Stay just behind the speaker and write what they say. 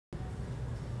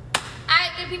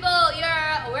people,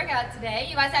 your workout today.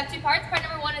 You guys have two parts. Part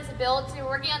number one is a build. So you're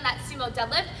working on that sumo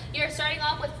deadlift. You're starting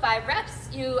off with 5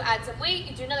 reps. You add some weight,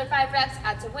 you do another 5 reps,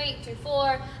 add some weight, do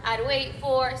 4, add weight,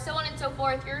 4, so on and so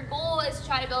forth. Your goal is to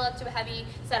try to build up to a heavy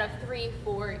set of 3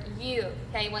 for you.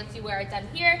 Okay, once you are done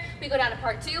here, we go down to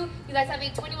part 2. You guys have a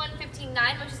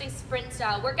 21-15-9, which is a sprint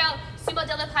style workout. Sumo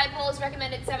deadlift high pulls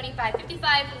recommended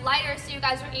 75-55, lighter, so you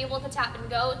guys are able to tap and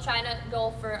go, trying to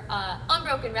go for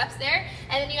unbroken reps there.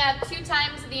 And then you have 2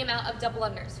 times the amount of double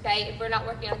unders, okay? If we're not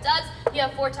working on dubs, you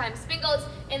have 4 times singles.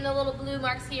 In the little blue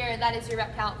marks here, that is your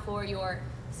rep count for your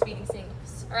speeding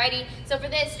singles. Alrighty, so for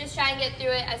this, just try and get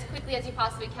through it as quickly as you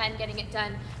possibly can, getting it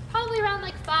done probably around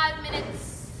like 5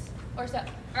 minutes or so.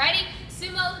 Alrighty,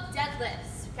 sumo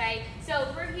deadlifts, okay?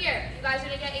 So for here, you guys are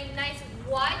gonna get a nice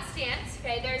wide stance,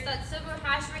 okay? There's that silver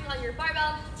hash ring on your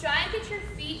barbell. Try and get your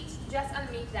feet just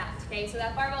underneath that, okay? So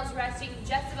that barbell is resting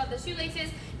just above the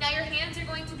shoelaces. Now your hands are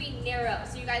going to be narrow,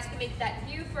 so you guys can make that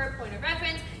view for a point of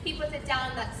reference. He puts it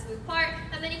down on that smooth part,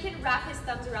 and then he can wrap his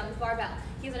thumbs around the barbell.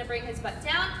 He's gonna bring his butt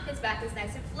down, his back is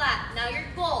nice and flat. Now your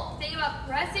goal, think about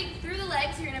pressing through the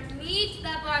legs. You're gonna meet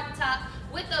that bar at the top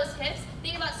with those hips.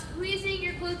 Think about squeezing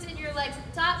your glutes and your legs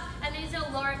at the top, and then he's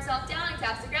gonna lower himself down and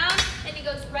taps the ground, and he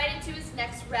goes right into his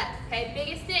next rep, okay?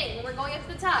 Biggest thing, when we're going up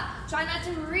to the top, try not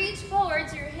to reach forward,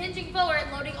 so you're hinging forward,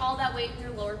 loading all that weight in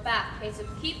your lower back, okay? So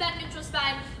keep that neutral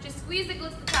spine, just squeeze the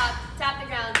glutes at the top, tap the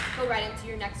ground, go right into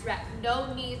your next rep.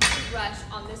 No need to rush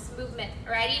on this movement,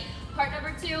 alrighty? Part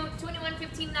number 2,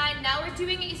 21-15-9, now we're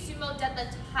doing a sumo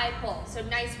deadlift high pull. So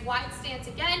nice wide stance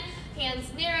again,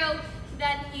 hands narrow.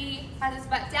 Then he has his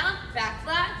butt down, back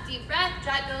flat, deep breath,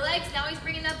 drive the legs. Now he's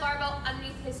bringing that barbell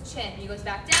underneath his chin. He goes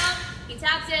back down, he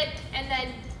taps it, and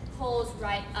then pulls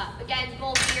right up. Again,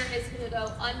 goal here is going to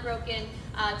go unbroken.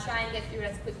 Try and get through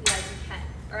it as quickly as you can.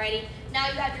 Alrighty, now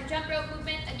you have your jump rope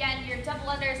movement. Again, your double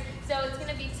unders. So it's going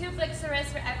to be 2 flicks of the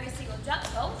wrist for every single jump.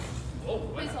 Oh,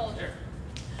 please hold.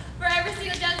 For every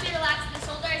single jump, so relax the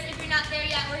shoulders. If you're not there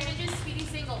yet, we're going to do speedy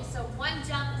singles. So 1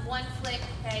 jump, 1 flick.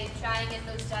 Okay, try and get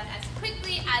those done as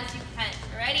quickly as you can.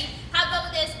 Alrighty, have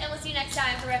fun with this, and we'll see you next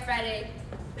time for Ref Friday.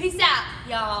 Peace out,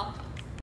 y'all.